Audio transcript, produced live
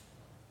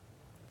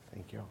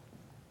Thank you.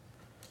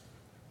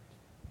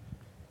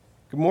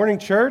 Good morning,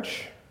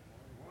 church.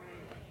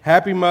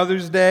 Happy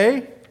Mother's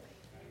Day.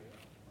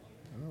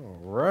 All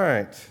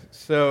right.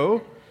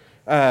 So,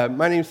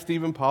 my name is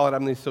Stephen Pollard.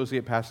 I'm the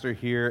associate pastor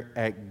here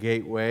at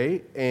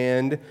Gateway.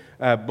 And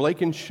Blake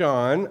and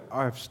Sean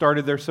have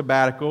started their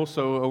sabbatical.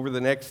 So, over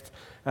the next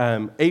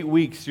 8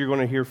 weeks, you're going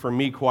to hear from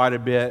me quite a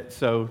bit.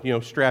 So,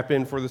 strap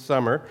in for the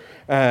summer.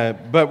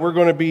 But we're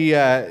going to be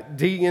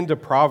digging into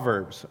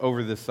Proverbs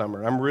over this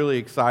summer. I'm really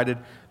excited.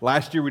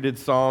 Last year we did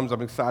Psalms.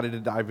 I'm excited to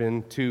dive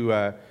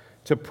into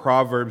to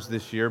Proverbs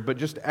this year. But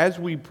just as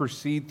we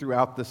proceed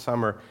throughout the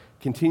summer,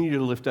 continue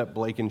to lift up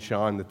Blake and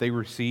Sean, that they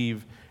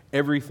receive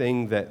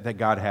everything that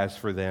God has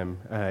for them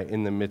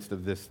in the midst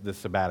of this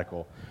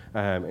sabbatical.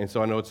 And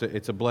so I know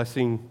it's a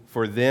blessing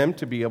for them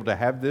to be able to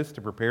have this,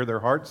 to prepare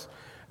their hearts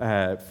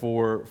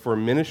for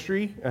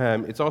ministry.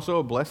 It's also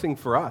a blessing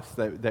for us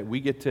that we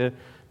get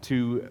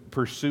to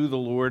pursue the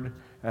Lord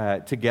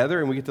together,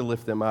 and we get to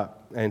lift them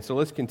up. And so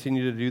let's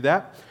continue to do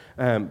that.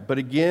 But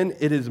again,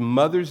 it is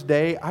Mother's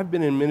Day. I've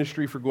been in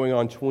ministry for going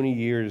on 20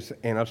 years,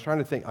 and I was trying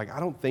to think, I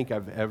don't think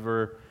I've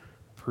ever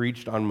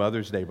preached on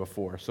Mother's Day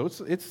before. So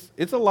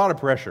it's a lot of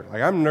pressure.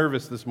 I'm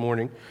nervous this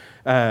morning,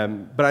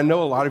 but I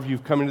know a lot of you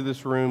have come into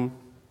this room,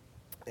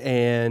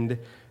 and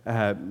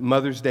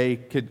Mother's Day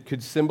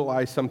could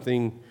symbolize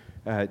something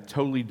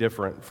totally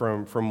different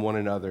from one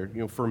another.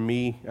 For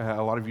me,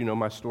 a lot of you know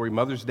my story.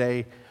 Mother's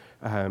Day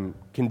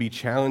can be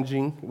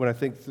challenging when I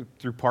think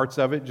through parts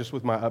of it, just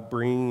with my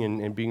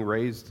upbringing and being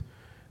raised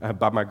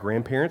by my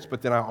grandparents.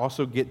 But then I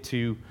also get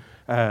to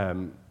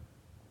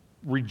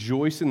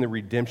rejoice in the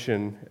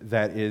redemption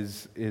that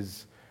is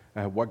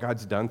what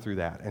God's done through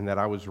that, and that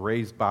I was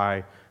raised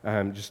by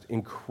just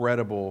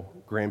incredible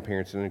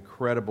grandparents and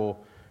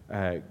incredible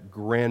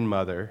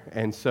grandmother.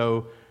 And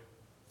so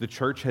the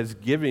church has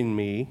given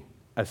me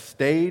a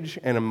stage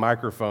and a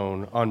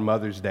microphone on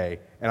Mother's Day,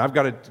 and I've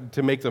got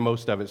to make the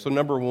most of it. So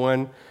number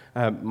one,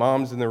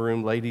 moms in the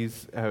room,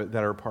 ladies that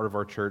are part of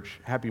our church,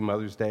 happy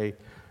Mother's Day.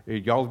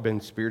 Y'all have been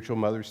spiritual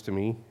mothers to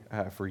me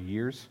for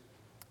years,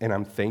 and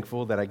I'm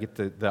thankful that I get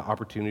the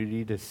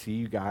opportunity to see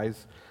you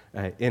guys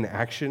in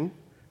action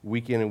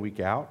week in and week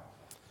out.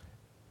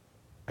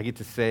 I get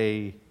to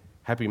say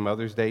happy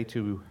Mother's Day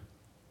to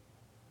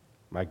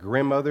my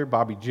grandmother,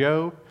 Bobby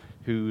Joe,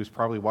 who is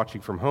probably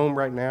watching from home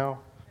right now.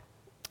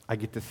 I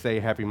get to say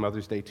happy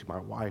Mother's Day to my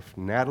wife,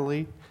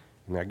 Natalie.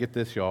 And I get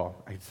this,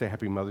 y'all. I get to say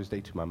happy Mother's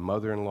Day to my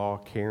mother-in-law,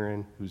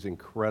 Karen, who's an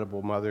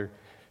incredible mother,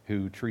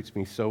 who treats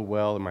me so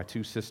well, and my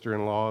two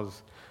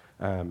sister-in-laws.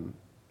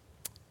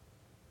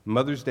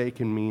 Mother's Day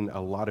can mean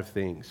a lot of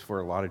things for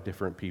a lot of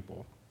different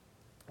people.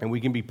 And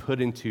we can be put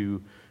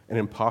into an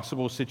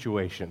impossible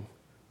situation.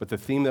 But the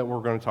theme that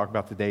we're going to talk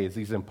about today is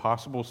these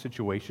impossible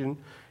situations.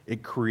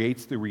 It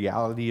creates the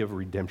reality of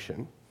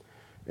redemption.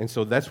 And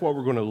so that's what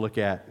we're going to look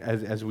at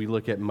as we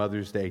look at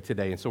Mother's Day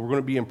today. And so we're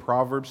going to be in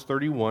Proverbs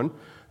 31.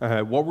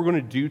 What we're going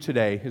to do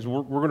today is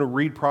we're going to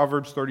read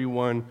Proverbs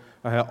 31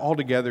 all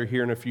together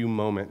here in a few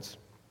moments.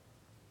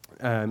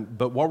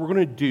 But what we're going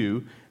to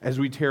do as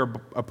we tear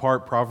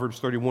apart Proverbs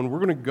 31, we're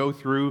going to go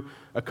through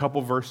a couple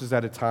verses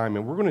at a time,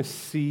 and we're going to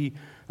see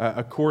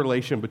a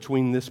correlation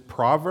between this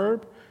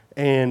proverb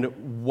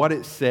and what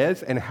it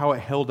says and how it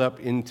held up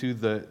into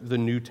the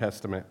New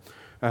Testament.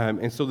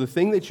 And so the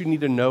thing that you need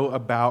to know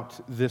about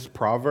this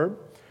proverb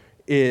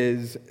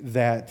is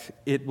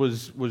that it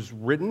was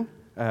written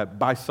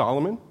by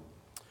Solomon,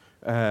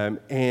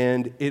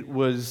 and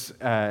it's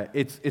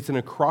an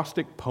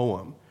acrostic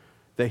poem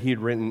that he had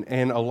written.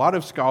 And a lot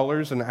of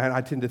scholars, and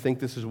I tend to think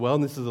this as well,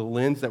 and this is a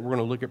lens that we're going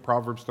to look at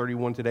Proverbs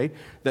 31 today,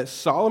 that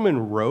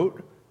Solomon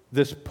wrote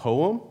this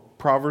poem,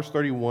 Proverbs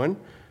 31,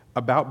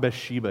 about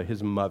Bathsheba,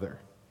 his mother.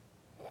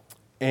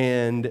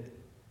 And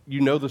you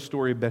know the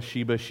story of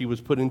Bathsheba. She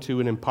was put into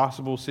an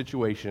impossible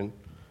situation,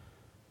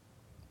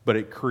 but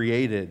it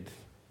created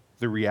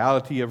the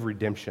reality of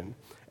redemption.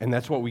 And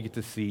that's what we get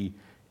to see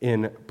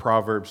in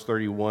Proverbs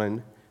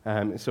 31.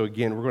 So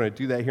again, we're going to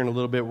do that here in a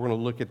little bit. We're going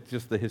to look at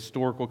just the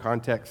historical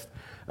context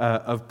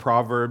of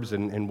Proverbs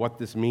and what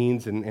this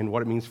means and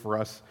what it means for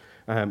us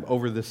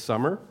over this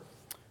summer.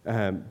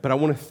 But I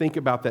want to think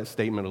about that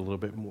statement a little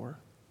bit more.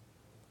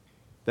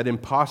 That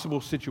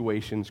impossible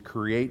situations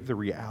create the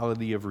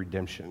reality of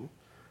redemption.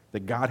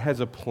 That God has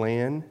a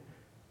plan,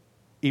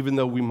 even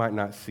though we might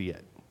not see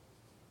it.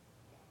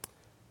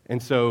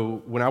 And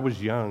so when I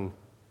was young,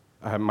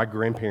 my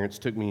grandparents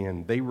took me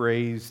in. They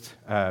raised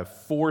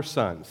 4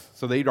 sons.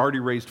 So they'd already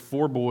raised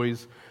 4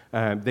 boys.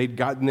 They'd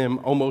gotten them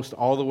almost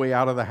all the way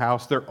out of the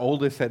house. Their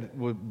oldest,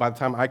 by the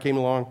time I came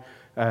along,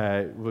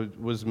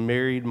 was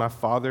married. My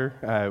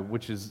father,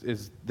 which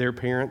is their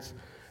parents,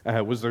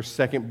 was their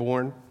second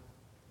born.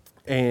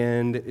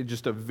 And it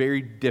just a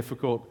very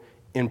difficult,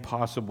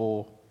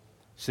 impossible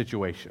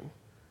situation.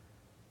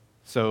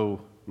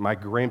 So my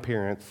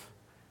grandparents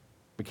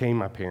became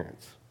my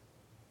parents.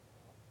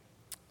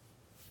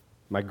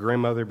 My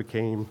grandmother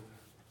became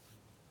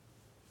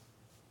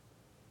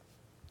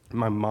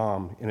my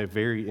mom in a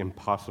very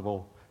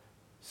impossible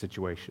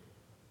situation.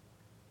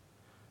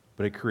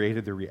 but it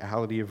created the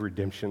reality of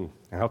redemption.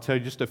 And I'll tell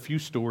you just a few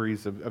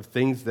stories of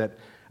things that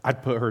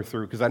I'd put her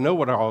through, because I know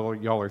what all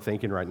y'all are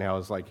thinking right now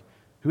is like,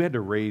 who had to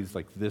raise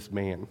like this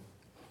man?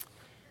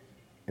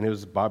 And it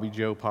was Bobby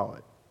Joe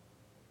Pollitt.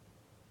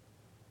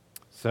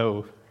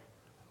 So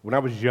when I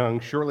was young,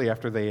 shortly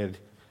after they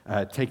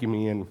had taken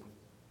me in,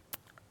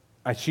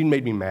 she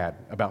made me mad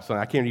about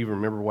something. I can't even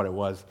remember what it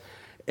was.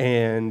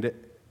 And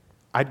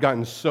I'd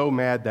gotten so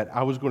mad that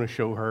I was going to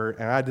show her,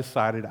 and I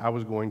decided I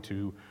was going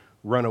to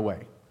run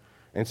away.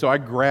 And so I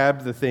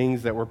grabbed the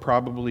things that were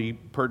probably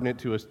pertinent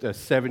to a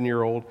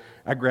 7-year-old.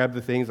 I grabbed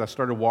the things. I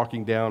started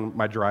walking down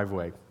my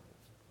driveway.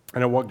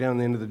 And I walked down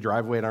the end of the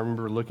driveway, and I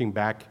remember looking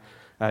back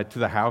to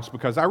the house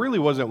because I really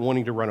wasn't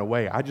wanting to run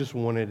away. I just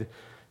wanted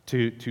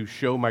to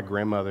show my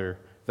grandmother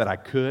that I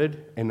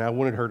could, and I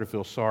wanted her to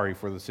feel sorry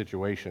for the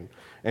situation.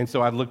 And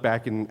so I looked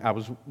back, and I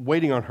was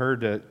waiting on her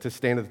to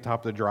stand at the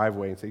top of the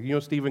driveway and say, you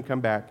know, Stephen,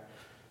 come back.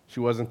 She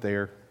wasn't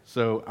there.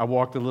 So I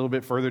walked a little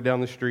bit further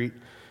down the street,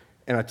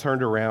 and I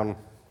turned around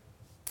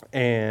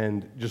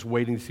and just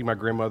waiting to see my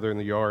grandmother in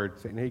the yard,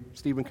 saying, hey,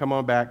 Stephen, come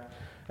on back.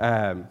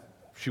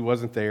 She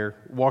wasn't there.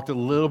 Walked a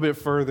little bit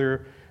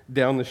further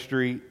down the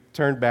street,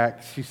 turned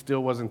back. She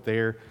still wasn't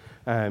there.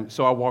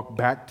 So I walked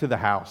back to the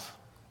house,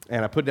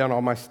 and I put down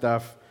all my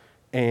stuff.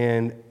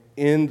 And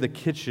in the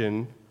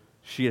kitchen,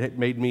 she had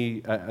made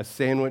me a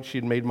sandwich. She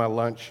had made my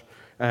lunch.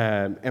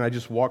 And I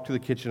just walked to the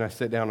kitchen. I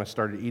sat down. I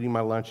started eating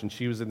my lunch, and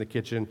she was in the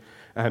kitchen.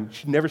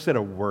 She never said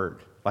a word.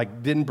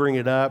 Like, didn't bring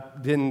it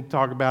up, didn't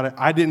talk about it.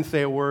 I didn't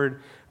say a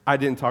word. I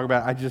didn't talk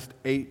about it. I just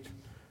ate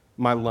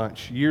my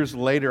lunch. Years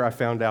later, I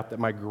found out that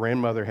my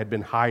grandmother had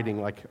been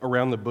hiding, like,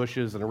 around the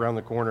bushes and around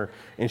the corner,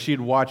 and she had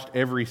watched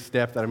every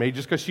step that I made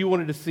just because she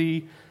wanted to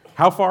see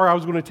how far I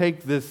was going to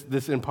take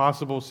this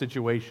impossible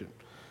situation.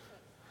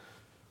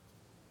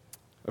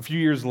 A few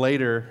years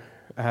later,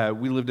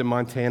 we lived in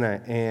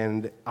Montana,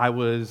 and I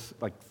was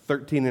like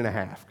 13 and a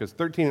half, because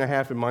 13 and a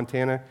half in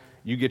Montana,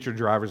 you get your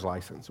driver's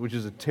license, which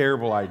is a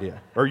terrible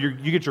idea. Or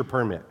you get your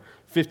permit.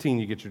 15,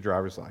 you get your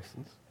driver's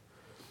license.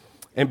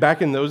 And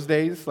back in those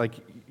days, like,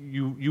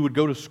 you would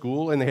go to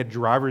school, and they had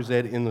driver's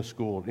ed in the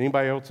school.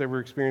 Anybody else ever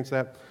experienced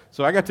that?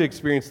 So I got to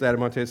experience that in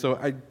Montana. So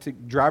I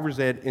took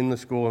driver's ed in the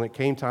school, and it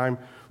came time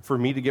for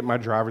me to get my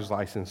driver's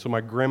license. So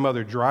my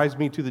grandmother drives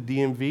me to the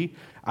DMV.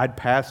 I'd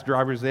passed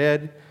driver's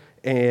ed,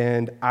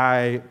 and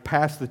I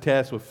passed the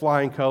test with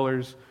flying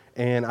colors,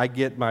 and I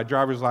get my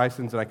driver's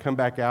license, and I come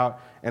back out,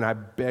 and I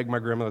beg my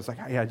grandmother. It's like,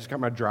 hey, I just got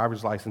my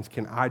driver's license.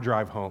 Can I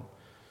drive home?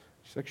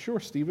 She's like, sure,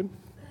 Stephen.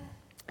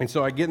 And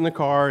so I get in the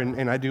car,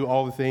 and I do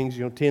all the things,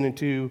 10 and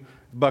 2,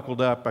 buckled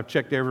up. I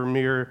checked every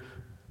mirror,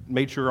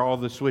 made sure all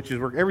the switches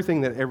work,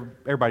 everything that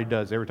everybody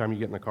does every time you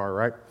get in the car,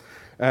 right?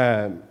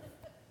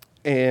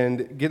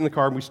 And get in the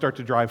car, and we start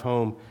to drive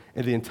home,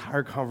 and the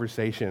entire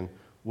conversation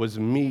was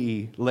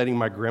me letting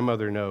my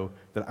grandmother know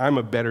that I'm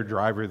a better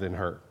driver than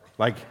her.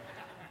 Like,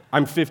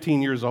 I'm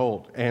 15 years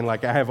old, and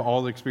like, I have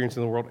all the experience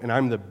in the world, and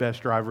I'm the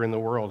best driver in the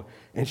world.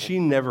 And she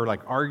never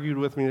like argued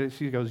with me.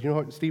 She goes, you know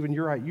what, Stephen,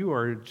 you're right. You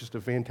are just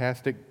a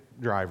fantastic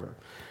driver.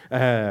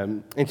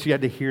 And she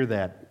had to hear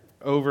that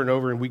over and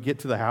over. And we get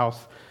to the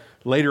house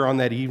later on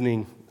that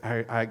evening.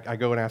 I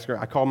go and ask her.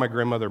 I call my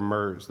grandmother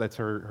Mers. That's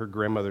her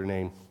grandmother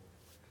name.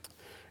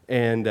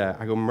 And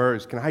I go,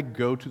 Mers, can I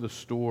go to the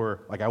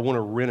store? Like, I want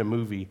to rent a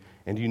movie,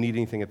 and do you need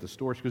anything at the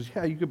store? She goes,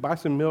 yeah, you could buy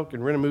some milk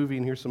and rent a movie,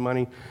 and here's some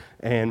money.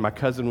 And my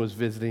cousin was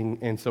visiting,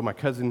 and so my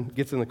cousin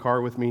gets in the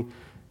car with me,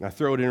 and I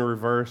throw it in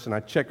reverse, and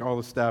I check all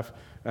the stuff.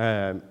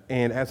 And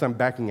as I'm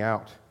backing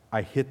out,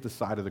 I hit the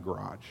side of the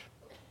garage.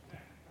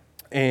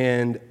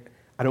 And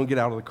I don't get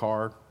out of the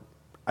car.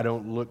 I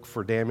don't look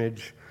for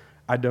damage.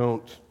 I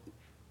don't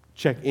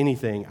check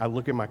anything. I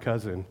look at my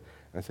cousin, and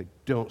I say,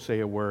 don't say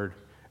a word.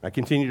 I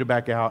continue to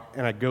back out,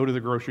 and I go to the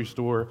grocery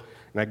store,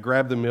 and I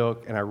grab the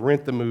milk, and I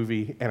rent the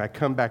movie, and I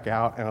come back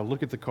out, and I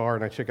look at the car,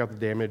 and I check out the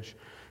damage,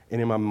 and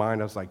in my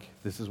mind, I was like,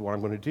 this is what I'm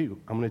going to do.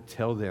 I'm going to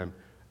tell them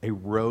a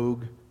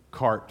rogue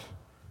cart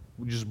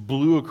just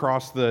blew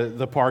across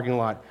the parking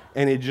lot,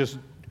 and it just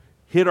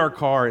hit our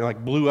car and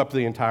like blew up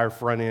the entire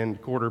front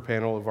end quarter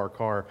panel of our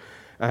car.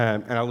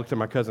 And I looked at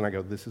my cousin, I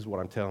go, this is what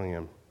I'm telling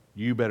him.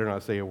 You better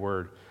not say a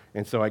word.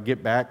 And so I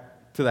get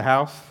back to the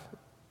house,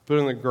 put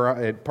in the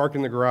garage, park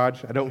in the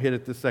garage. I don't hit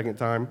it the second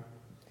time.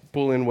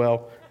 Pull in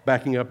well.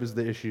 Backing up is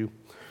the issue.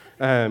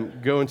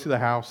 Go into the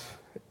house,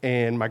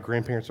 and my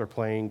grandparents are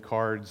playing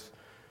cards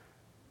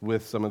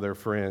with some of their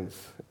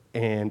friends.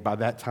 And by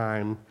that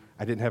time,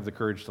 I didn't have the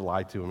courage to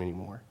lie to them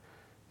anymore.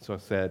 So I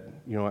said,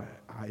 you know,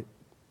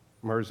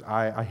 Mers,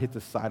 I hit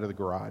the side of the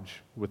garage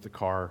with the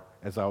car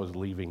as I was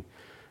leaving.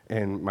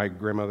 And my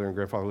grandmother and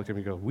grandfather looked at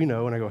me and go, we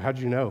know. And I go, how'd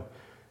you know?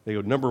 They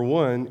go, number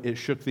one, it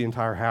shook the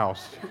entire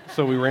house.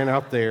 So we ran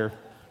out there,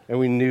 and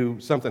we knew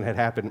something had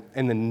happened.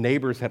 And the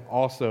neighbors had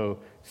also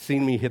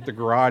seen me hit the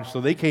garage.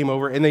 So they came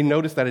over, and they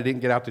noticed that I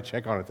didn't get out to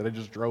check on it, that I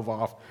just drove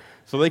off.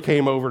 So they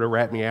came over to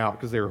rat me out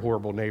because they were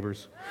horrible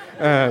neighbors.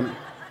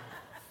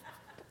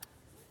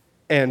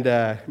 And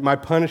my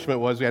punishment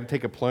was we had to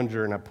take a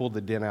plunger, and I pulled the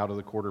dent out of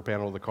the quarter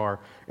panel of the car,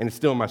 and it's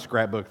still in my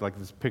scrapbook, like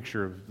this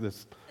picture of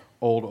this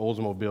old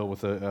Oldsmobile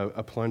with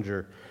a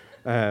plunger.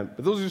 But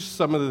those are just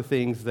some of the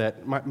things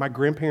that my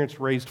grandparents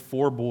raised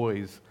 4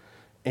 boys,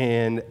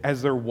 and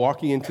as they're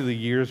walking into the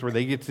years where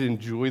they get to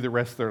enjoy the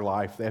rest of their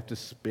life, they have to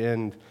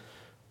spend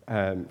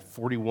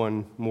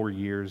 41 more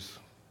years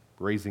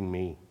raising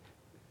me.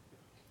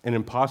 An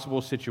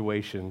impossible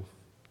situation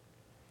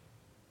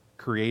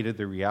created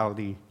the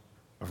reality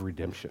of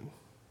redemption.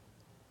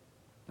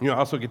 I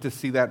also get to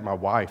see that in my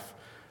wife.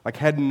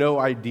 Had no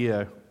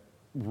idea,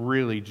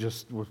 really,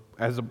 just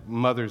as a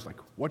mother's,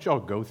 what y'all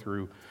go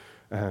through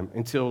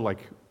until,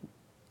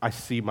 I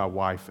see my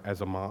wife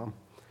as a mom.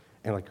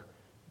 And,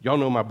 y'all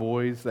know my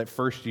boys, that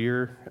first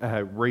year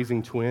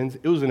raising twins,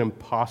 it was an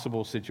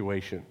impossible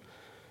situation.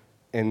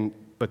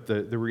 But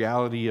the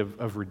reality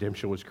of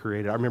redemption was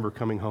created. I remember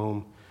coming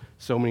home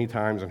so many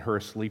times and her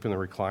asleep in the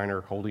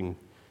recliner holding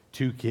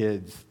 2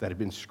 kids that had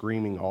been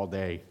screaming all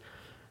day.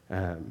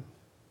 And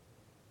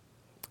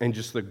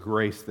just the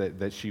grace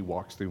that she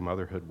walks through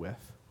motherhood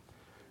with.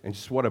 And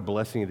just what a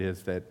blessing it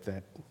is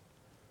that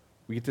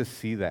we get to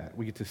see that.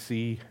 We get to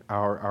see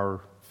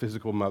our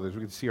physical mothers.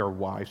 We get to see our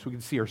wives. We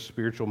get to see our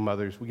spiritual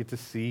mothers. We get to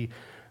see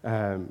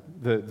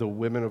the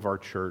women of our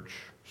church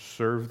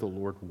serve the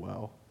Lord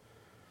well.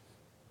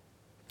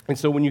 And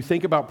so when you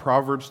think about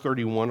Proverbs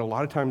 31, a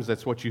lot of times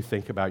that's what you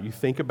think about. You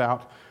think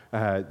about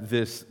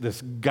this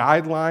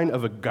guideline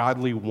of a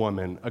godly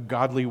woman, a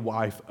godly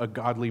wife, a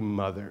godly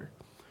mother.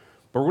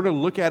 But we're going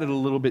to look at it a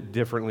little bit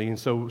differently. And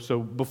so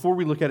before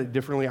we look at it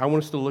differently, I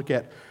want us to look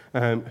at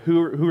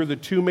who are the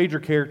 2 major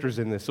characters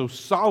in this. So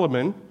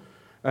Solomon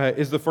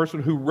is the first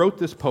one who wrote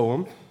this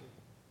poem.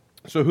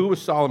 So who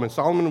was Solomon?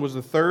 Solomon was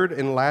the 3rd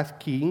and last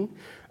king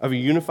of a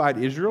unified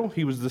Israel.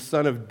 He was the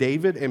son of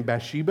David and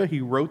Bathsheba. He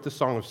wrote the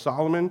Song of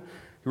Solomon.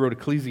 He wrote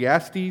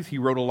Ecclesiastes. He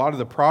wrote a lot of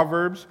the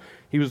Proverbs.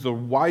 He was the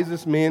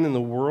wisest man in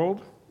the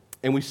world.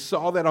 And we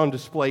saw that on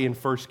display in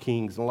 1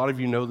 Kings. And a lot of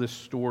you know this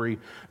story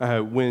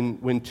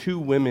when 2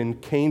 women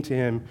came to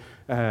him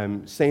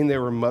saying they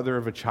were mother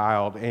of a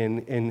child.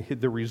 And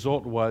the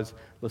result was,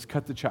 let's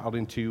cut the child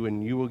in 2,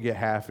 and you will get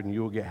half, and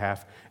you will get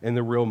half. And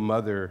the real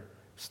mother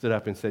stood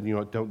up and said,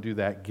 don't do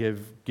that.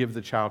 Give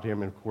the child to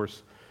him. And of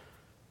course,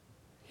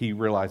 he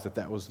realized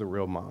that was the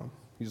real mom.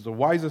 He's the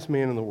wisest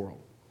man in the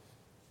world.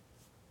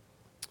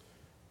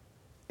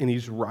 And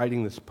he's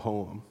writing this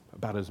poem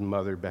about his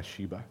mother,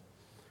 Bathsheba,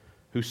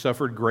 who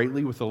suffered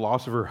greatly with the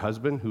loss of her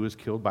husband, who was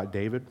killed by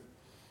David.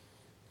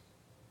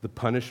 The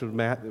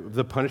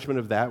punishment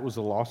of that was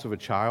the loss of a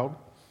child.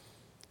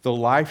 The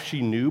life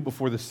she knew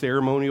before the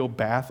ceremonial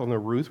bath on the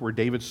roof where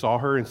David saw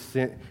her and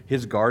sent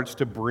his guards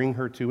to bring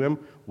her to him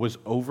was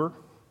over.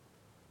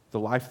 The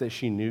life that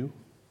she knew.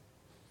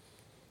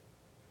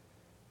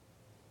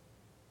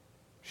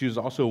 She was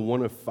also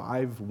one of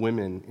 5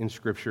 women in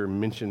Scripture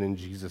mentioned in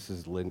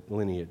Jesus'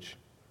 lineage,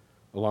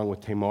 along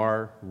with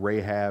Tamar,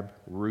 Rahab,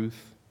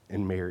 Ruth,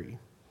 and Mary.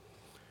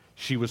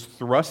 She was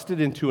thrusted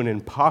into an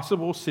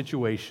impossible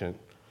situation,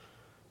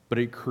 but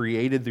it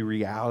created the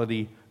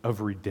reality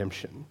of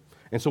redemption.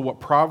 And so what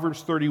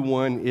Proverbs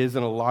 31 is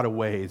in a lot of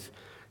ways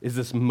is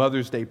this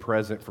Mother's Day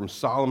present from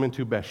Solomon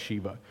to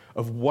Bathsheba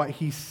of what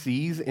he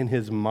sees in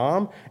his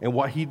mom and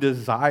what he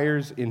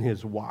desires in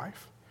his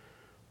wife.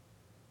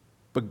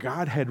 But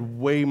God had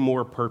way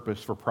more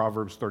purpose for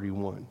Proverbs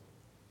 31.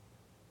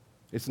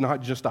 It's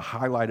not just a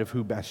highlight of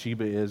who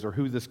Bathsheba is or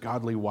who this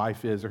godly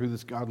wife is or who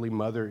this godly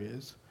mother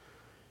is.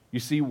 You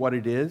see what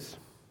it is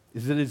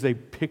it is a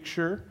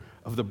picture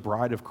of the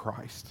bride of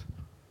Christ.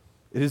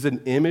 It is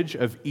an image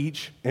of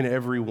each and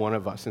every one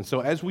of us. And so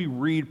as we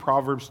read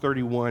Proverbs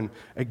 31,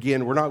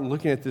 again, we're not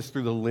looking at this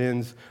through the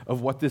lens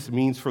of what this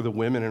means for the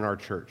women in our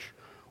church.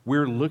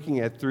 We're looking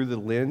at through the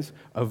lens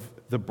of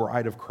the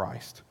bride of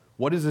Christ.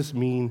 What does this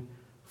mean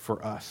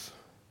for us?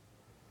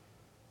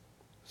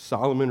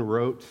 Solomon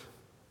wrote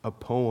a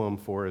poem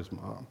for his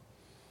mom.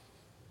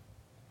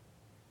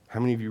 How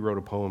many of you wrote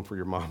a poem for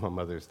your mom on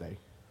Mother's Day?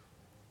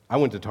 I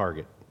went to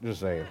Target, just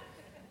saying.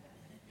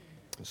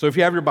 So if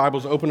you have your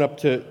Bibles, open up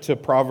to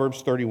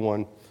Proverbs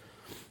 31,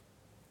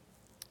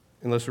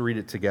 and let's read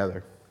it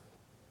together.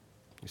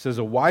 It says,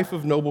 "A wife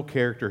of noble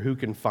character who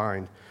can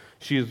find?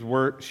 She is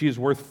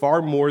worth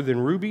far more than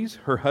rubies.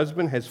 Her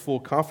husband has full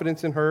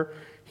confidence in her.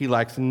 He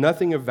lacks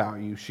nothing of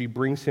value. She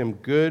brings him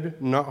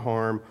good, not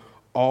harm,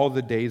 all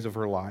the days of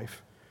her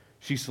life.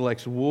 She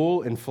selects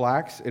wool and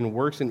flax and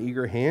works in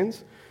eager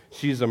hands.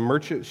 She's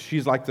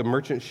like the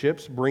merchant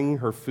ships bringing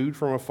her food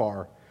from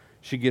afar.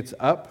 She gets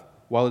up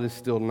while it is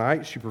still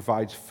night. She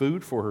provides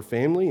food for her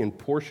family and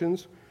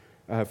portions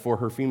for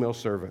her female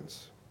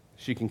servants.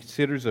 She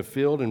considers a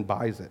field and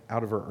buys it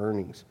out of her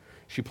earnings.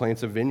 She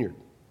plants a vineyard.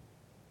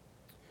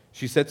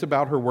 She sets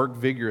about her work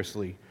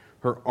vigorously.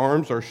 Her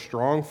arms are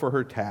strong for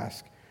her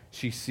task.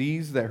 She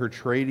sees that her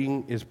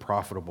trading is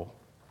profitable,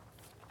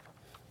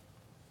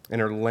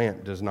 and her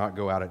lamp does not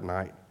go out at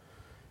night.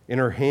 In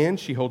her hand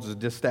she holds a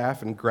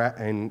distaff and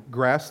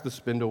grasps the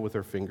spindle with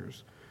her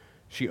fingers.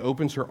 She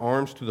opens her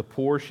arms to the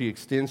poor. She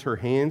extends her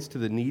hands to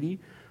the needy.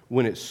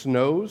 When it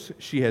snows,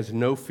 she has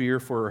no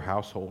fear for her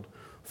household,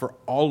 for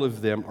all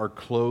of them are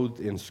clothed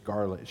in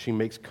scarlet. She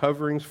makes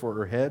coverings for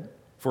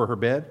her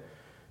bed.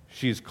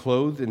 She is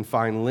clothed in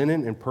fine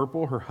linen and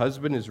purple. Her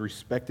husband is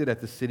respected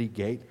at the city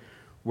gate,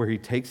 where he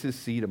takes his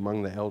seat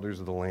among the elders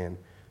of the land.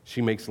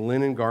 She makes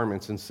linen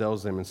garments and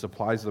sells them and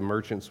supplies the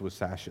merchants with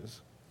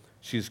sashes.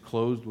 She is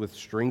clothed with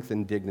strength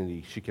and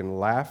dignity. She can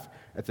laugh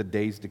at the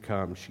days to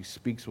come. She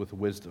speaks with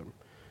wisdom,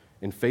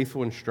 and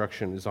faithful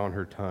instruction is on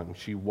her tongue.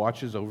 She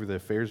watches over the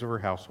affairs of her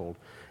household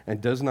and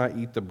does not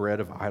eat the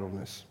bread of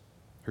idleness.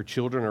 Her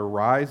children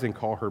arise and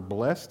call her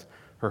blessed,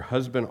 her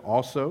husband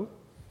also,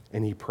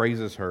 and he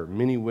praises her.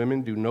 Many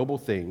women do noble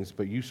things,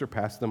 but you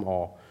surpass them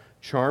all.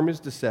 Charm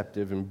is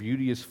deceptive and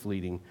beauty is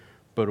fleeting,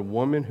 but a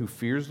woman who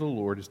fears the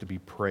Lord is to be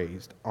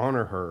praised.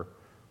 Honor her,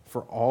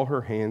 for all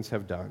her hands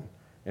have done,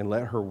 and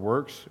let her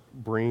works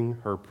bring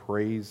her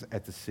praise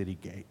at the city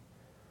gate.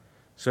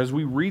 So as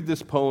we read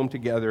this poem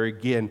together,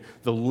 again,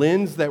 the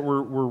lens that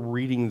we're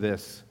reading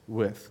this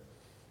with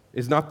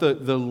is not the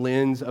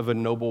lens of a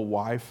noble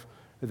wife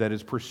that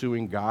is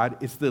pursuing God.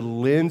 It's the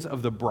lens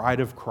of the bride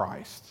of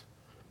Christ,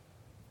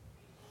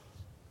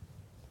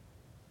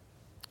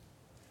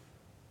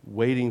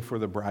 waiting for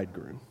the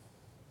bridegroom.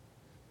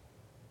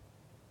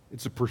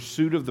 It's a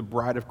pursuit of the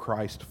bride of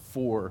Christ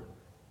for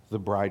the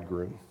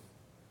bridegroom.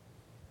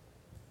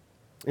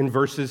 In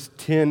verses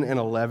 10 and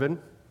 11, it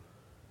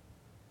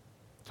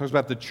talks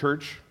about the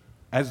church.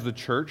 As the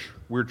church,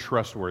 we're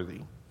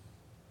trustworthy.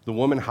 The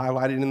woman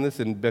highlighted in this,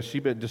 and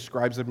Bathsheba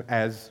describes them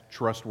as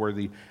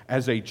trustworthy.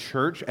 As a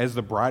church, as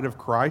the bride of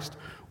Christ,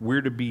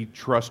 we're to be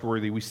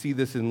trustworthy. We see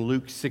this in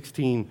Luke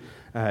 16,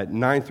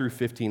 9 through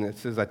 15. It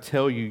says, I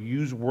tell you,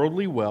 use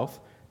worldly wealth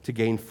to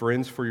gain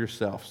friends for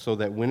yourself, so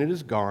that when it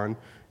is gone,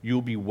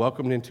 you'll be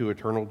welcomed into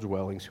eternal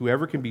dwellings.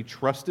 Whoever can be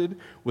trusted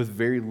with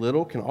very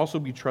little can also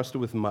be trusted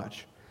with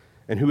much.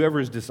 And whoever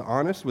is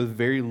dishonest with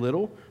very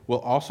little will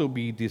also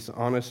be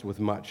dishonest with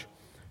much.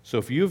 So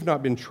if you have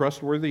not been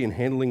trustworthy in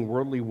handling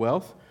worldly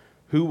wealth,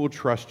 who will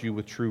trust you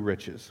with true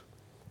riches?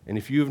 And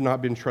if you have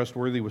not been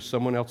trustworthy with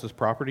someone else's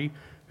property,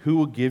 who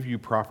will give you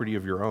property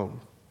of your own?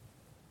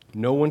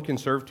 No one can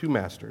serve two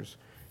masters.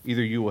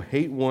 Either you will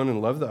hate one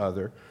and love the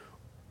other,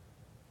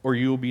 or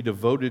you will be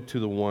devoted to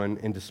the one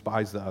and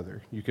despise the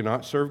other. You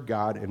cannot serve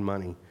God and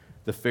money.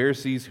 The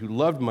Pharisees who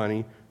loved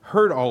money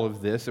heard all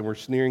of this and were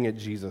sneering at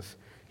Jesus.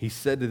 He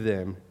said to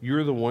them,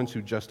 you're the ones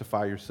who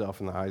justify yourself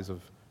in the eyes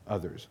of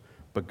others,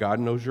 but God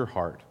knows your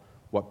heart.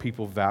 What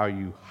people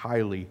value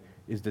highly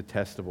is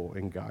detestable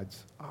in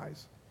God's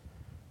eyes,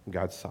 in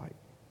God's sight.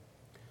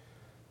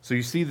 So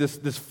you see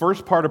this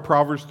first part of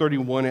Proverbs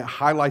 31, it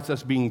highlights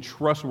us being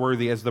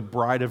trustworthy as the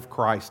bride of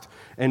Christ.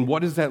 And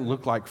what does that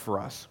look like for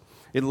us?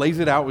 It lays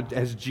it out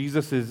as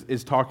Jesus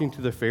is talking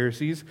to the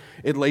Pharisees.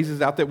 It lays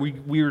it out that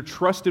we are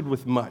trusted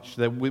with much,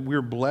 that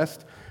we're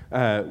blessed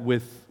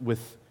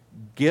with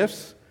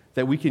gifts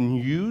that we can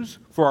use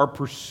for our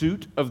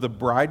pursuit of the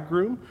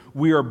bridegroom.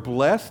 We are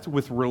blessed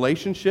with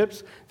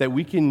relationships that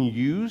we can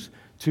use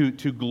to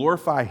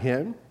glorify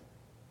Him.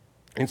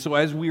 And so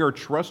as we are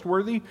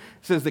trustworthy, it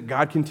says that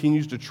God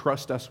continues to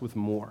trust us with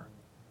more.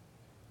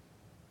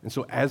 And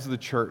so as the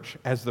church,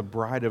 as the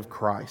bride of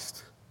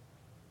Christ,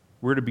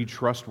 we're to be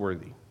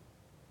trustworthy.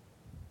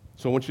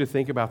 So I want you to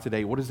think about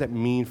today, what does that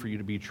mean for you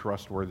to be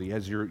trustworthy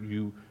as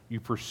you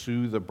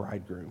pursue the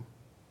bridegroom?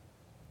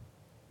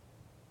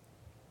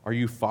 Are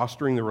you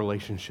fostering the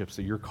relationships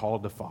that you're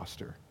called to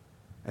foster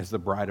as the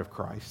bride of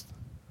Christ?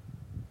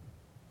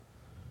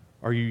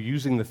 Are you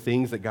using the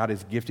things that God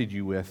has gifted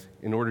you with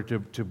in order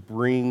to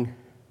bring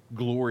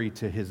glory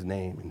to His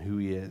name and who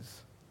He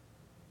is,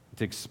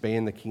 to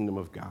expand the kingdom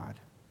of God?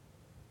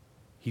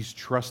 He's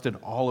trusted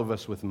all of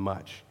us with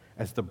much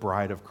as the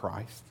bride of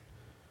Christ.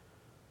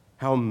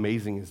 How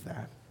amazing is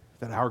that?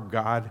 That our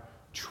God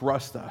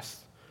trusts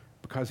us.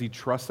 Because He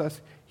trusts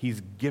us,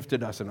 He's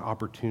gifted us an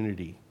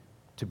opportunity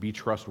to be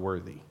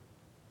trustworthy.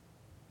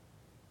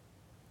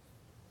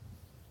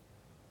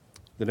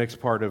 The next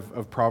part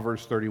of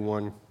Proverbs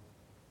 31,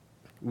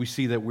 we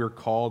see that we're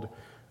called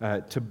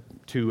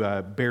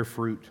to bear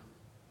fruit.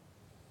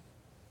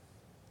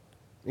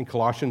 In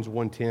Colossians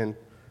 1:10,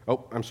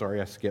 I'm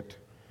sorry, I skipped.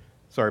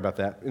 Sorry about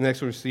that. And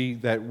next we see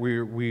that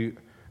we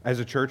as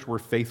a church, we're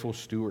faithful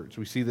stewards.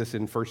 We see this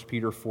in 1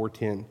 Peter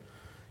 4:10.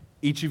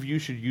 Each of you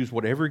should use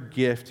whatever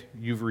gift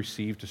you've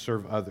received to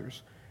serve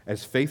others.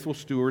 As faithful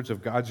stewards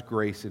of God's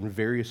grace in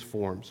various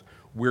forms,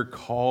 we're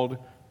called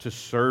to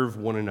serve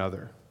one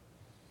another.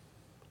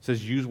 It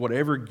says use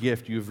whatever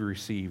gift you've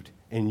received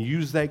and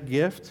use that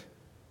gift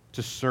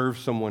to serve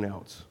someone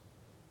else.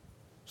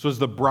 So as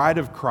the bride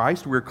of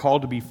Christ, we're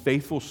called to be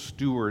faithful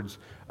stewards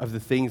of the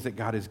things that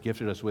God has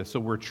gifted us with.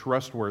 So we're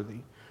trustworthy.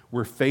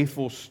 We're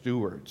faithful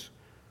stewards.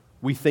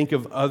 We think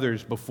of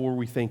others before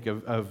we think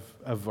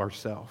of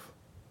ourselves.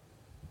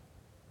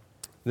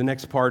 The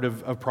next part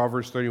of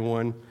Proverbs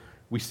 31,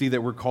 we see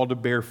that we're called to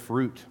bear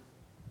fruit.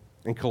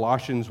 In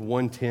Colossians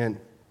 1:10,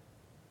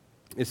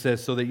 It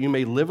says, so that you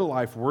may live a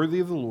life worthy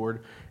of the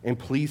Lord and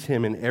please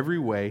him in every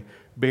way,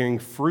 bearing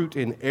fruit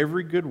in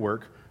every good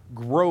work,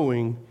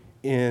 growing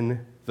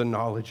in the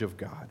knowledge of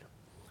God.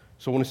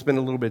 So I want to spend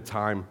a little bit of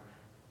time.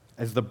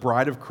 As the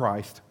bride of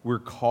Christ, we're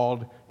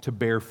called to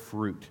bear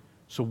fruit.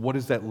 So what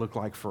does that look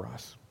like for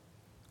us?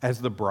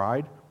 As the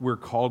bride, we're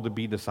called to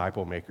be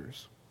disciple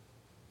makers.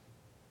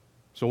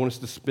 So I want us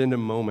to spend a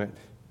moment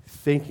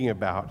thinking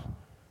about,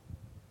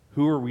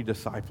 who are we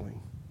discipling?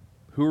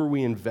 Who are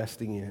we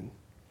investing in?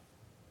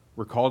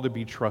 We're called to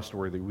be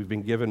trustworthy. We've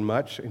been given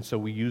much, and so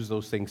we use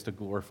those things to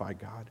glorify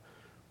God.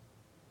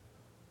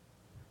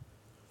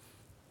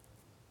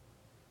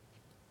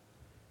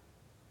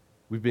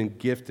 We've been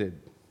gifted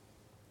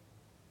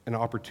an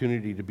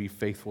opportunity to be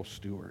faithful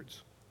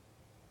stewards.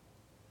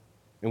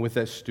 And with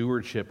that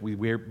stewardship, we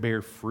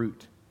bear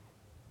fruit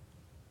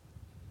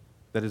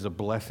that is a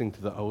blessing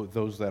to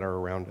those that are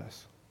around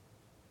us.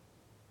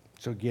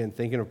 So again,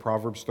 thinking of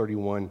Proverbs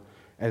 31,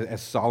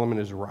 as Solomon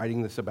is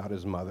writing this about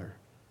his mother,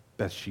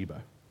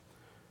 Bathsheba,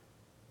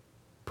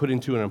 put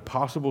into an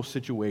impossible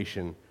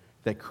situation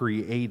that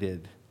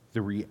created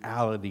the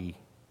reality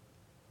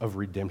of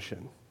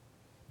redemption.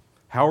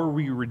 How are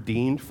we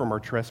redeemed from our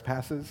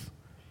trespasses?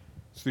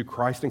 It's through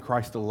Christ and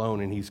Christ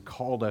alone, and he's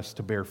called us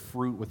to bear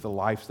fruit with the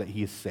lives that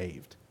he has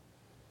saved.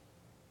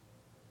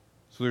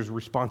 So there's a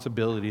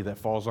responsibility that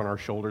falls on our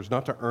shoulders,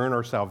 not to earn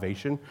our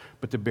salvation,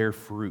 but to bear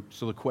fruit.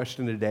 So the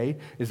question today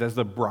is, as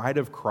the bride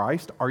of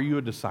Christ, are you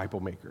a disciple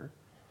maker?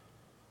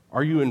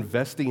 Are you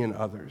investing in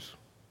others?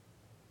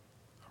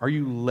 Are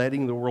you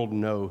letting the world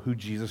know who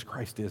Jesus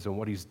Christ is and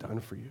what he's done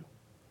for you?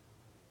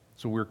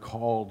 So we're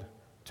called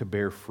to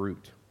bear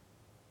fruit.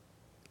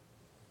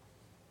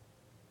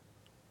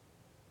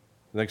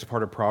 The next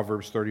part of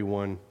Proverbs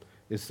 31,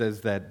 it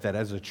says that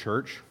as a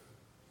church,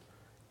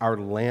 our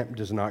lamp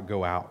does not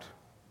go out.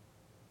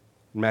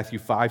 In Matthew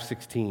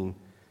 5:16,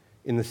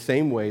 in the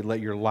same way, let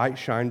your light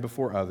shine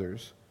before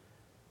others,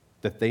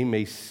 that they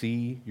may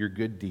see your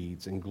good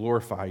deeds and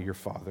glorify your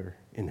Father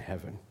in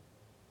heaven.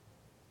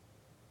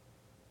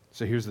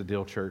 So here's the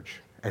deal,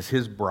 church. As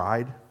his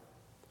bride,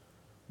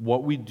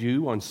 what we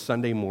do on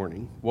Sunday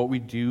morning, what we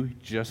do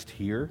just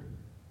here,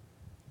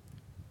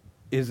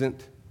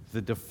 isn't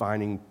the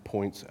defining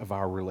points of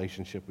our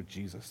relationship with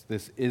Jesus.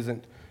 This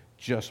isn't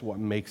just what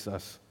makes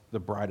us the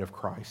bride of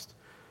Christ.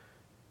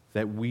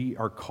 That we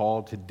are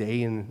called to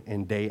day in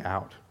and day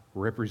out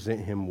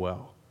represent him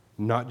well,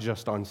 not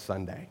just on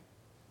Sunday.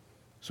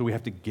 So we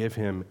have to give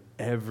him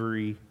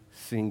every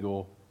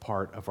single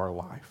part of our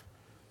life.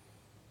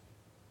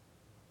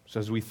 So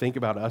as we think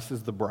about us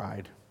as the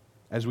bride,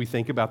 as we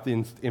think about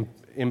the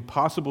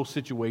impossible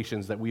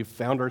situations that we've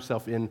found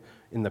ourselves in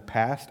the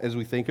past, as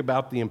we think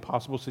about the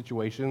impossible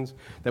situations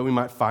that we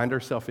might find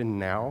ourselves in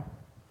now,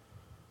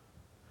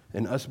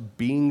 and us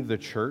being the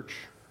church,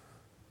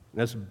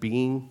 and us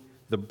being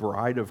the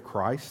bride of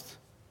Christ,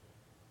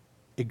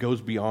 it goes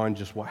beyond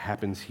just what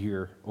happens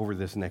here over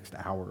this next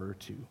hour or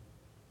two.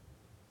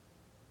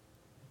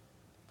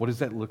 What does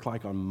that look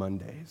like on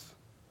Mondays?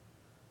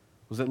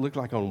 What does that look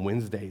like on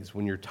Wednesdays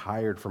when you're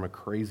tired from a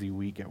crazy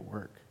week at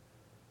work?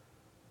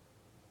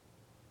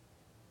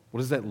 What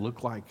does that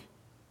look like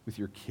with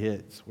your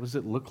kids? What does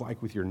it look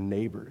like with your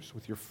neighbors,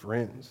 with your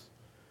friends?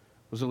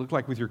 What does it look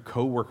like with your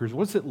coworkers?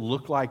 What does it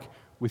look like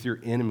with your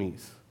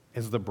enemies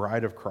as the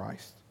bride of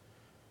Christ?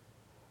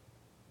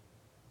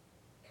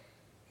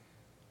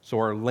 So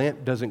our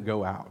lamp doesn't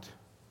go out.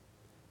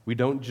 We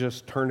don't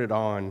just turn it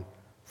on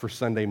for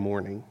Sunday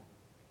morning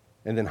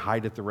and then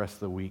hide it the rest of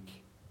the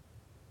week.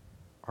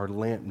 Our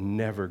lamp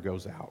never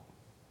goes out.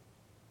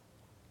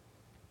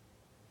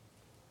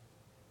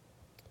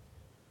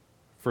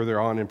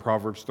 Further on in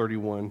Proverbs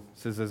 31, it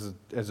says,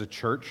 as a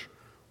church,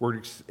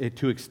 we're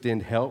to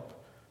extend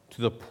help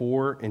to the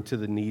poor and to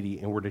the needy,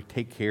 and we're to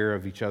take care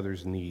of each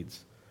other's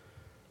needs.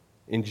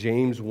 In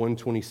James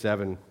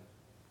 1:27,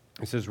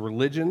 it says,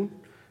 religion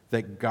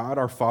that God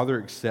our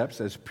Father accepts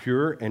as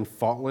pure and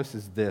faultless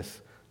is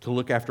this, to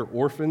look after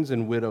orphans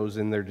and widows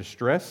in their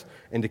distress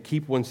and to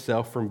keep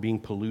oneself from being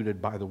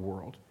polluted by the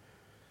world.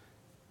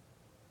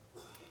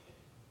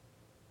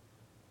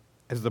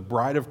 As the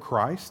bride of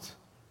Christ,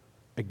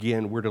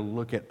 again, we're to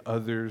look at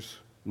others'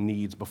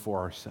 needs before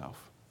ourselves.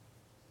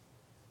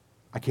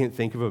 I can't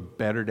think of a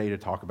better day to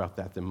talk about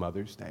that than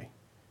Mother's Day,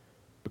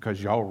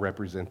 because y'all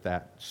represent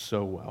that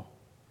so well,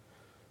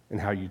 and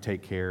how you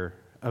take care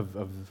of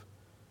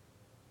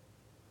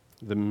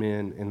the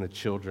men and the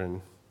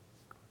children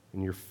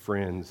and your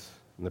friends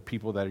and the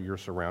people that you're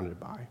surrounded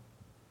by.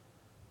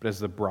 But as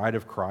the bride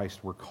of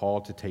Christ, we're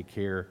called to take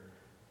care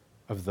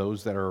of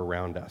those that are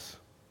around us.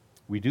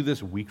 We do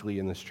this weekly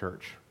in this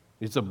church.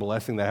 It's a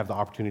blessing that I have the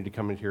opportunity to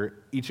come in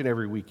here each and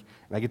every week,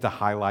 and I get to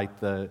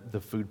highlight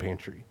the food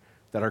pantry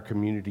that our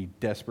community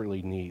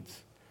desperately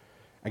needs.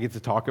 I get to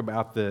talk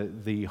about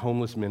the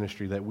homeless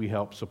ministry that we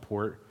help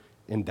support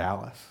in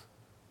Dallas.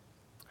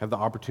 I have the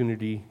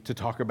opportunity to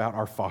talk about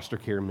our foster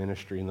care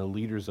ministry and the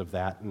leaders of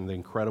that and the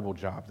incredible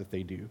job that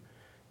they do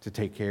to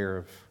take care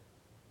of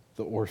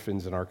the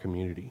orphans in our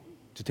community,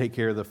 to take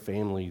care of the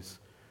families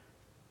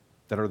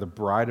that are the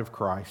bride of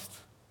Christ,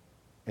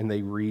 and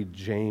they read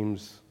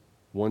James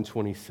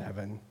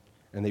 1:27,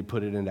 and they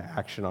put it into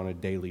action on a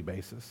daily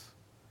basis.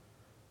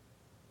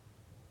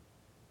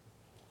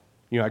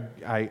 You know,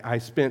 I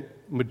spent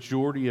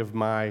majority of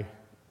my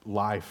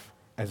life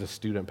as a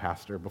student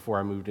pastor before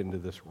I moved into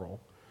this role.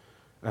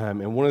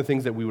 And one of the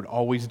things that we would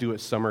always do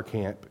at summer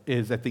camp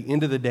is at the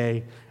end of the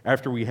day,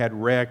 after we had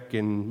rec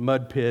and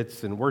mud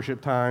pits and worship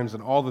times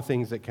and all the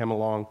things that came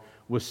along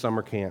with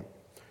summer camp,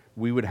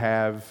 we would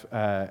have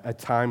a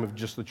time of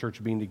just the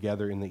church being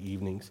together in the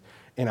evenings.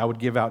 And I would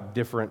give out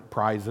different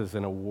prizes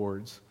and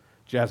awards.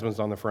 Jasmine's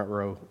on the front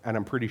row, and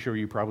I'm pretty sure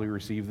you probably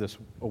received this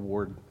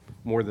award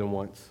more than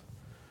once.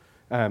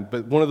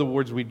 But one of the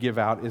awards we'd give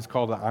out is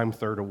called the I'm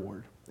Third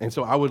Award. And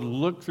so I would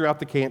look throughout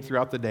the camp,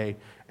 throughout the day,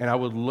 and I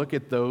would look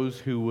at those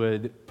who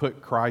would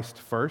put Christ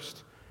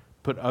first,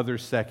 put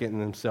others second,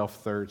 and themselves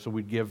third. So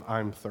we'd give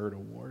I'm Third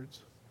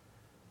awards.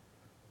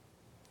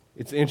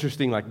 It's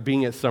interesting, like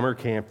being at summer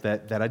camp,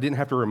 that I didn't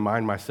have to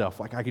remind myself.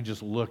 Like I could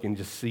just look and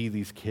just see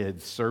these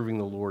kids serving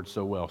the Lord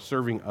so well,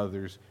 serving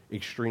others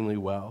extremely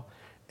well.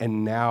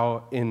 And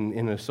now in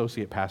an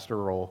associate pastor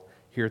role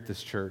here at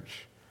this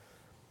church,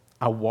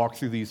 I walk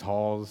through these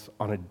halls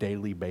on a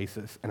daily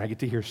basis, and I get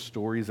to hear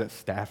stories at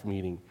staff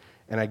meeting,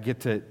 and I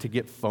get to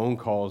get phone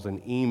calls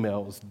and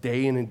emails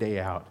day in and day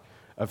out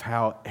of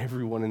how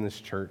everyone in this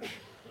church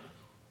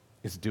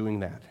is doing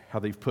that, how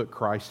they've put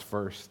Christ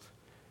first,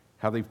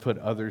 how they've put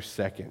others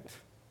second.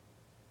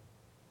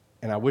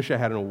 And I wish I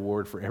had an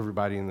award for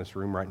everybody in this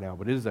room right now,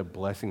 but it is a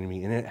blessing to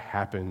me, and it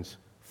happens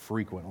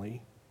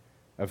frequently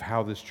of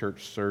how this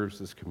church serves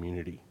this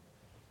community.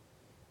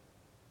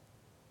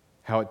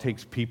 How it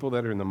takes people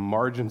that are in the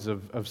margins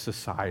of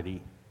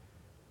society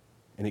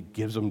and it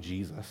gives them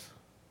Jesus.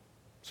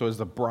 So as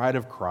the bride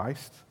of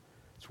Christ,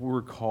 it's what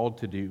we're called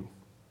to do.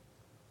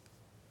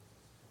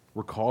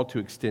 We're called to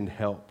extend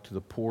help to the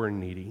poor and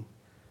needy,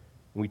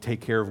 and we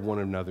take care of one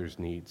another's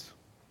needs.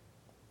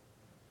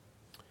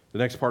 The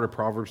next part of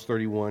Proverbs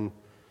 31,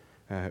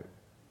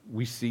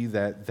 we see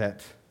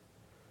that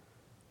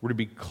we're to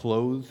be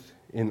clothed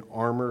in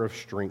armor of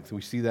strength.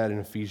 We see that in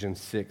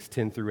Ephesians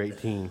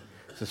 6:10-18.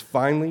 It says,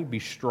 finally, be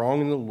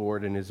strong in the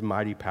Lord and his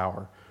mighty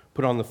power.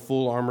 Put on the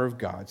full armor of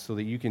God so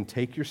that you can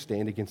take your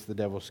stand against the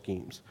devil's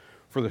schemes.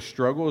 For the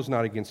struggle is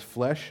not against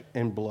flesh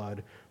and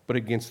blood, but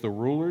against the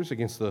rulers,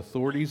 against the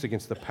authorities,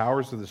 against the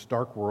powers of this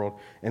dark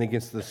world, and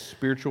against the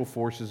spiritual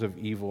forces of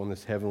evil in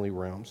this heavenly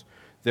realms.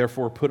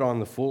 Therefore, put on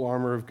the full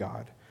armor of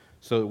God,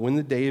 so that when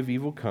the day of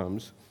evil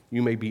comes,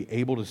 you may be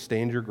able to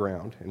stand your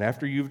ground. And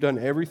after you've done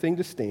everything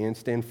to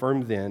stand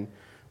firm then,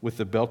 with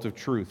the belt of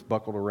truth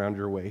buckled around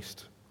your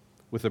waist,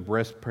 with a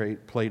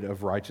breastplate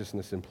of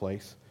righteousness in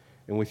place,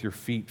 and with your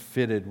feet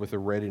fitted with a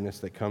readiness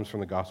that comes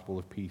from the gospel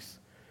of peace.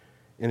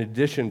 In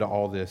addition to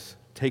all this,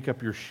 take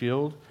up your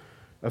shield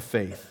of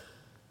faith,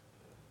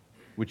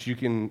 which you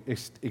can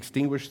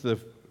extinguish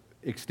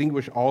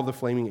all the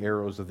flaming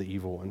arrows of the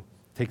evil one.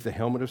 Take the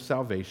helmet of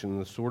salvation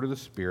and the sword of the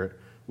Spirit,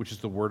 which is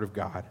the word of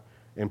God,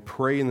 and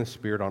pray in the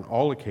Spirit on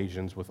all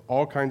occasions with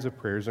all kinds of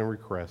prayers and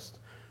requests.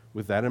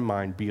 With that in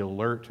mind, be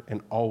alert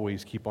and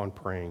always keep on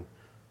praying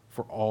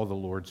for all the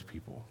Lord's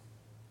people.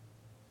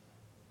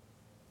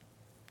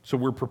 So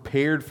we're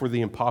prepared for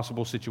the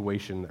impossible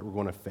situation that we're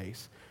going to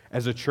face.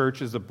 As a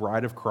church, as the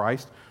bride of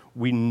Christ,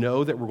 we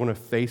know that we're going to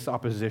face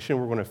opposition,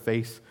 we're going to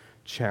face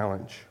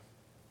challenge.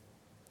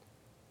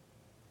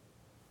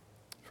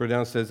 Further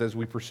down it says, as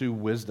we pursue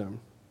wisdom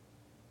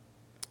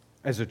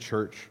as a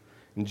church,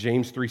 in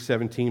James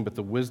 3:17, but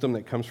the wisdom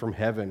that comes from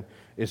heaven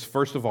is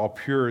first of all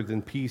pure,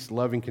 then peace,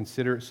 loving,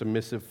 considerate,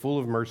 submissive, full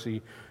of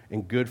mercy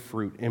and good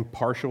fruit,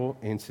 impartial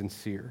and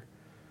sincere.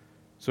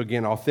 So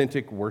again,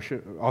 authentic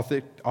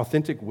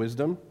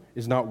wisdom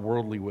is not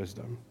worldly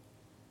wisdom.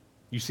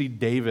 You see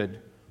David,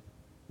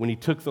 when he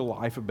took the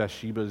life of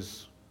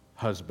Bathsheba's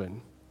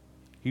husband,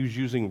 he was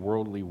using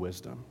worldly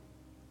wisdom.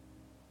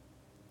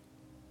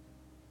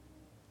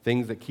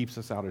 Things that keeps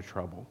us out of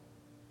trouble.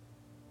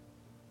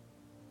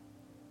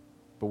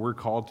 But we're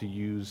called to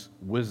use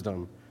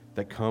wisdom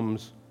that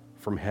comes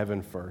from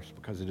heaven first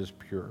because it is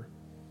pure.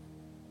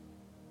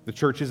 The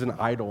church is an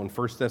idol. In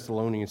 1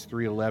 Thessalonians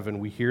 3:11,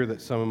 we hear that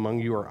some among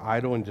you are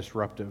idle and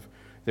disruptive.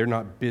 They're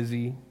not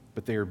busy,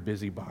 but they are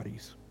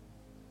busybodies.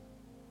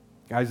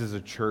 Guys, as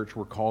a church,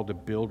 we're called to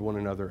build one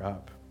another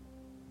up.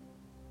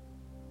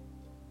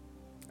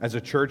 As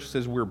a church, it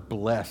says we're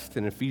blessed.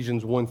 In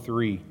Ephesians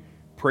 1:3,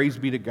 praise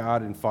be to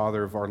God and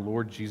Father of our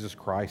Lord Jesus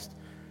Christ,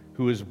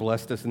 who has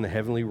blessed us in the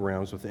heavenly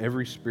realms with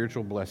every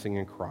spiritual blessing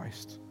in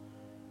Christ,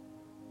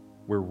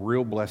 where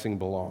real blessing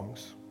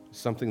belongs.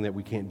 Something that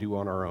we can't do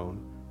on our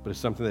own, but it's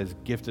something that is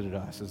gifted at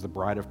us as the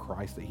bride of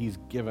Christ, that he's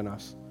given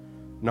us,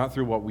 not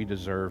through what we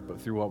deserve,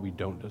 but through what we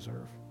don't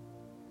deserve.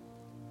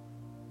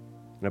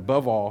 And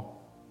above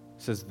all,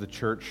 it says the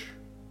church,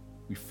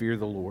 we fear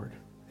the Lord.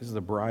 As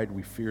the bride,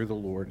 we fear the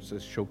Lord. It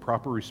says, show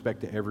proper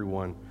respect to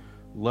everyone,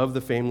 love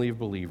the family of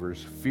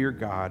believers, fear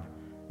God,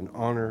 and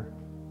honor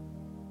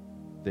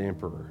the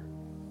emperor.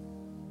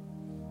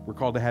 We're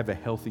called to have a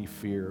healthy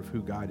fear of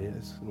who God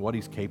is and what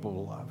he's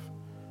capable of.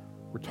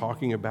 We're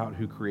talking about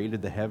who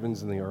created the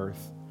heavens and the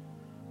earth,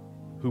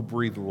 who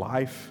breathed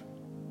life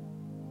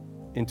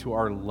into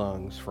our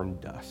lungs from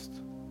dust,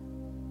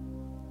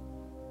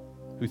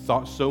 who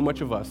thought so much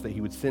of us that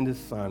he would send his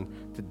son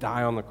to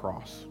die on the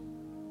cross.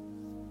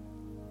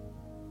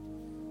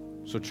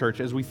 So church,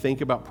 as we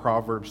think about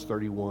Proverbs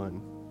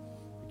 31,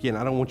 again,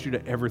 I don't want you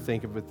to ever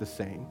think of it the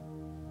same.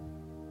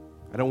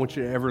 I don't want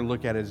you to ever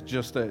look at it as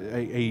just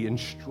a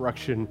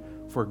instruction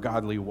for a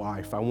godly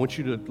wife. I want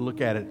you to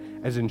look at it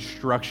as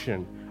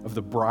instruction of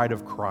the bride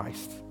of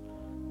Christ.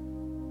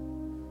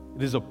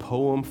 It is a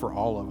poem for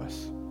all of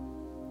us.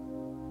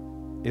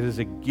 It is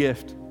a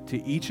gift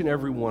to each and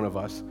every one of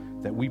us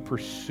that we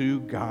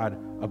pursue God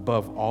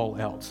above all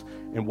else.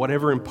 And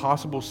whatever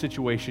impossible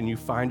situation you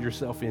find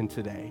yourself in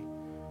today,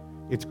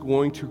 it's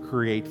going to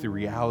create the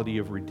reality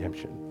of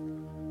redemption.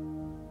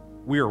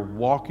 We are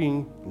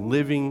walking,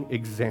 living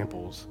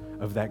examples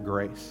of that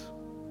grace.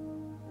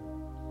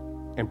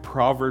 And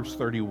Proverbs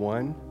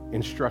 31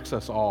 instructs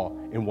us all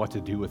in what to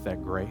do with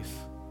that grace.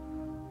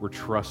 We're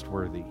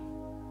trustworthy.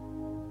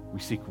 We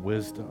seek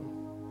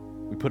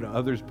wisdom. We put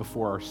others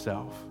before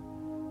ourselves.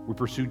 We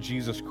pursue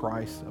Jesus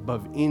Christ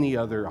above any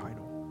other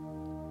idol.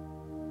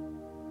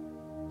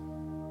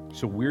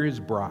 So we're his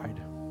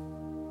bride.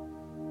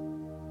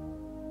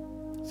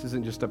 This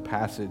isn't just a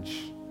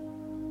passage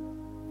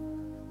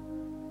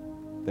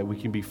that we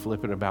can be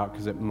flippant about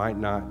because it might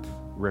not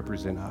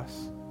represent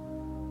us.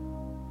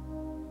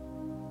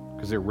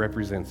 Because it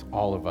represents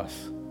all of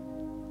us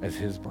as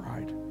his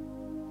bride.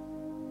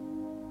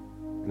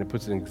 And it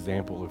puts an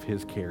example of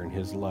his care and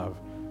his love.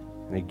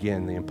 And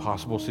again, the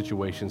impossible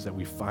situations that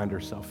we find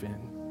ourselves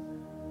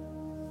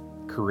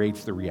in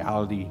creates the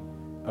reality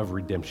of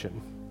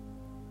redemption.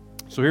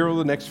 So here over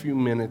the next few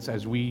minutes,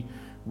 as we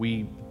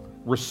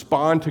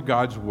respond to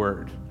God's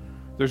word,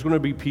 there's going to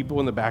be people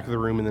in the back of the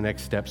room in the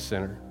Next Steps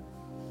Center.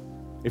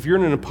 If you're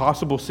in an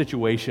impossible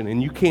situation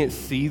and you can't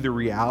see the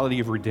reality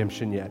of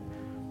redemption yet,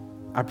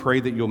 I pray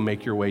that you'll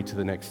make your way to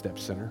the Next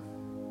Steps Center.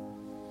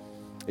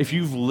 If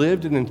you've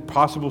lived in an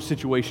impossible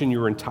situation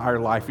your entire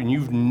life and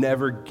you've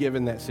never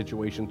given that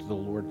situation to the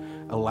Lord,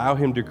 allow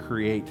him to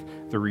create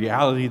the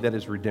reality that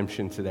is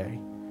redemption today.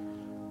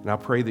 And I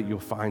pray that you'll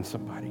find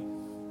somebody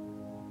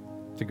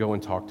to go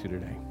and talk to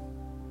today.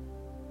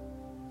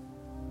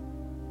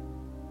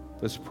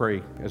 Let's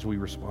pray as we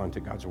respond to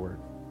God's word.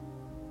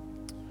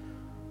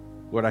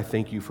 Lord, I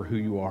thank you for who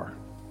you are.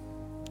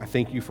 I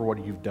thank you for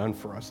what you've done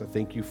for us. I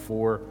thank you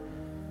for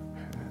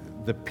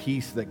the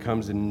peace that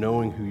comes in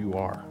knowing who you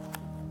are.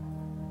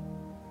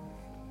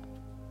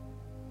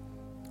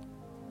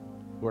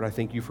 Lord, I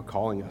thank you for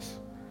calling us,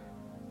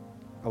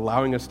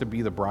 allowing us to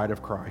be the bride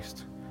of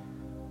Christ.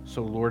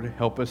 So, Lord,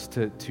 help us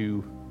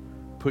to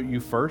put you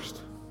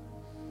first.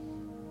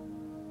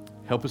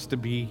 Help us to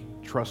be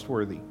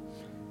trustworthy.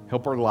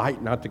 Help our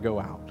light not to go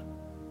out.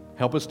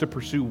 Help us to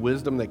pursue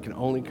wisdom that can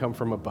only come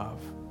from above.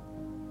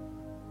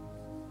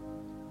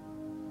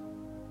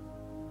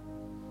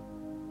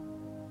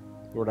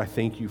 Lord, I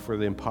thank you for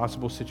the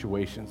impossible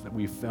situations that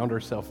we've found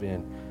ourselves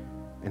in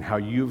and how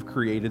you've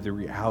created the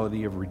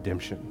reality of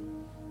redemption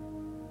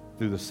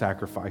through the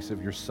sacrifice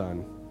of your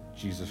Son,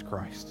 Jesus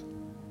Christ.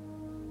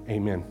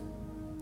 Amen.